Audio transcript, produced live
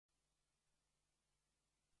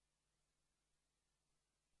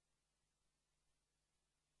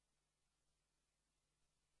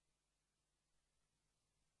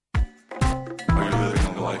Are you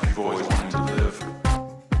living the life you've always wanted to live?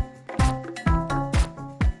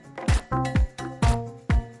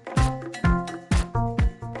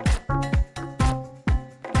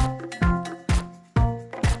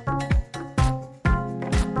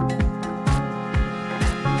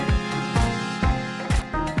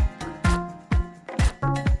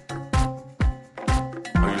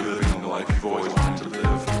 Are you living the life you've always wanted to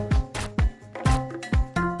live?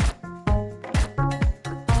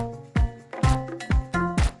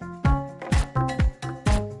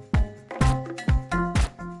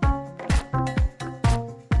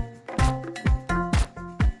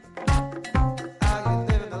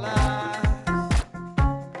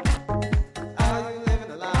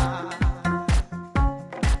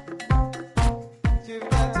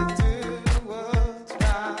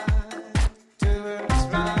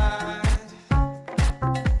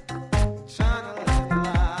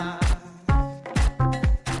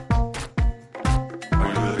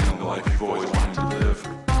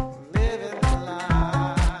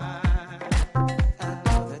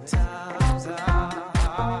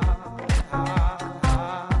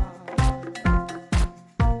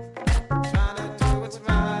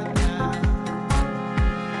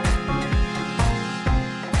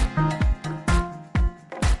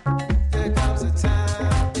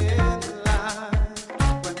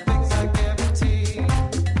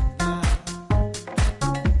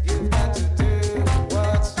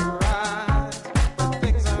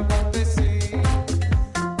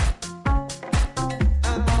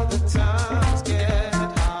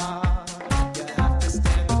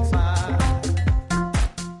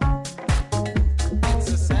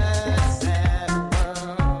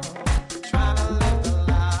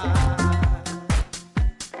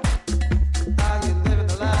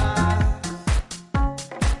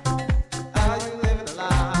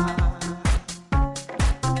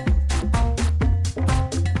 Are you living the life you've always wanted to live?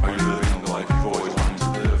 Are you living the life you've always wanted to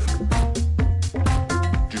live?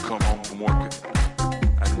 Do you come home from work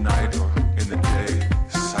at night or in the day,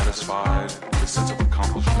 satisfied with a sense of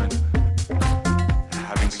accomplishment,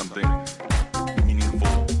 having something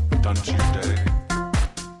meaningful done to your day?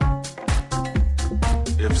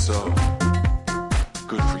 If so,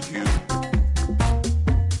 good for you.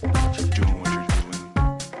 Keep doing what you're doing.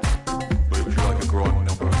 But if you're like a growing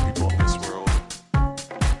number of people in this world,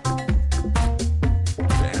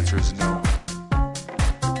 the answer is no.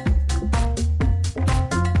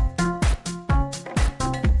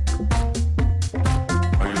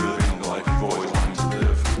 Are you living the life you've always wanted to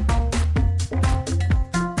live?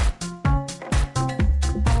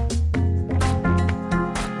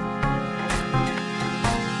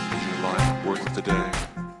 Is your life worth the day?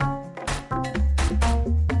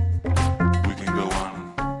 We can go on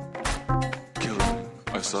killing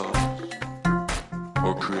ourselves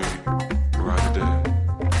or create a brighter day.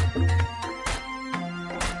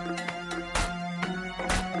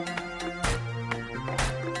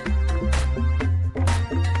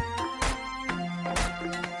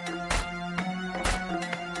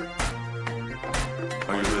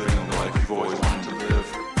 Are you living the life you've always wanted to live?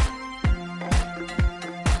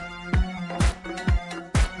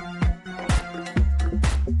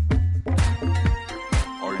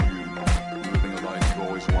 Are you living the life you've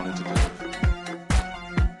always wanted to live?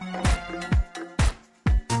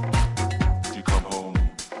 Do you come home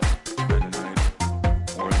at night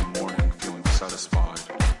or in the morning feeling satisfied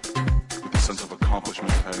with a sense of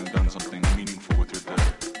accomplishment of having done something meaningful with your day?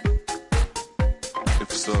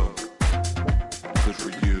 If so, good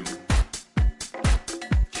for you.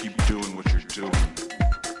 Keep doing what you're doing.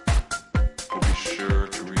 But be sure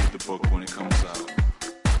to read the book when it comes out.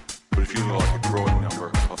 But if you know like a growing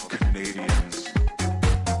number of Canadians,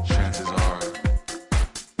 chances are,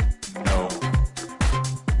 no.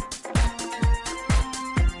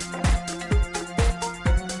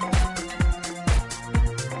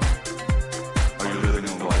 Are you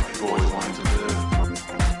living the life you've always wanted to live?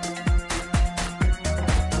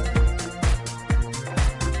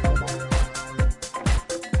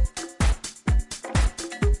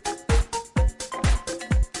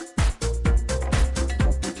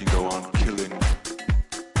 We can go on killing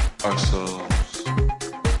ourselves,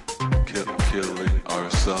 killing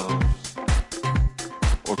ourselves,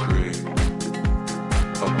 or create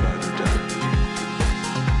a better day.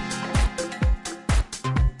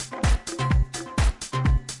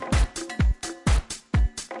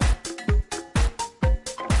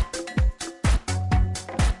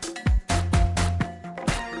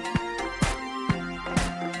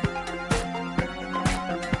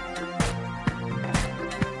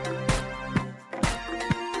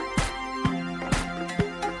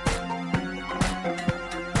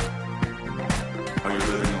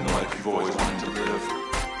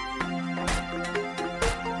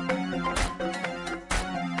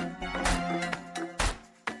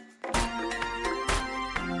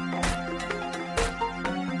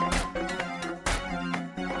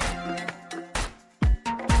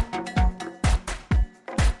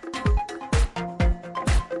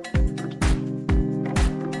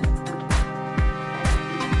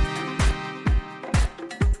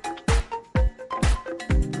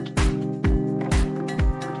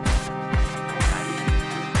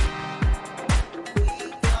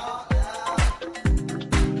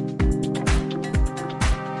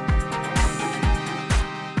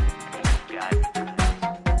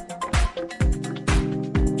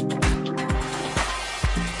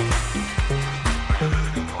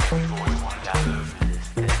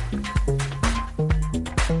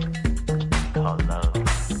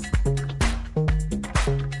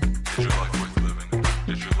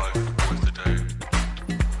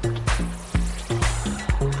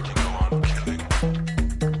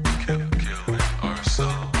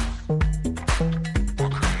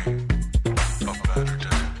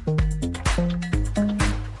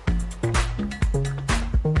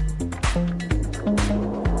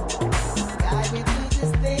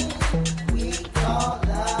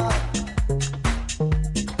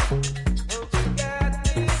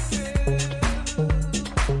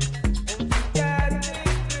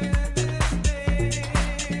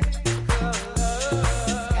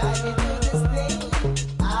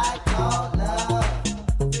 listening.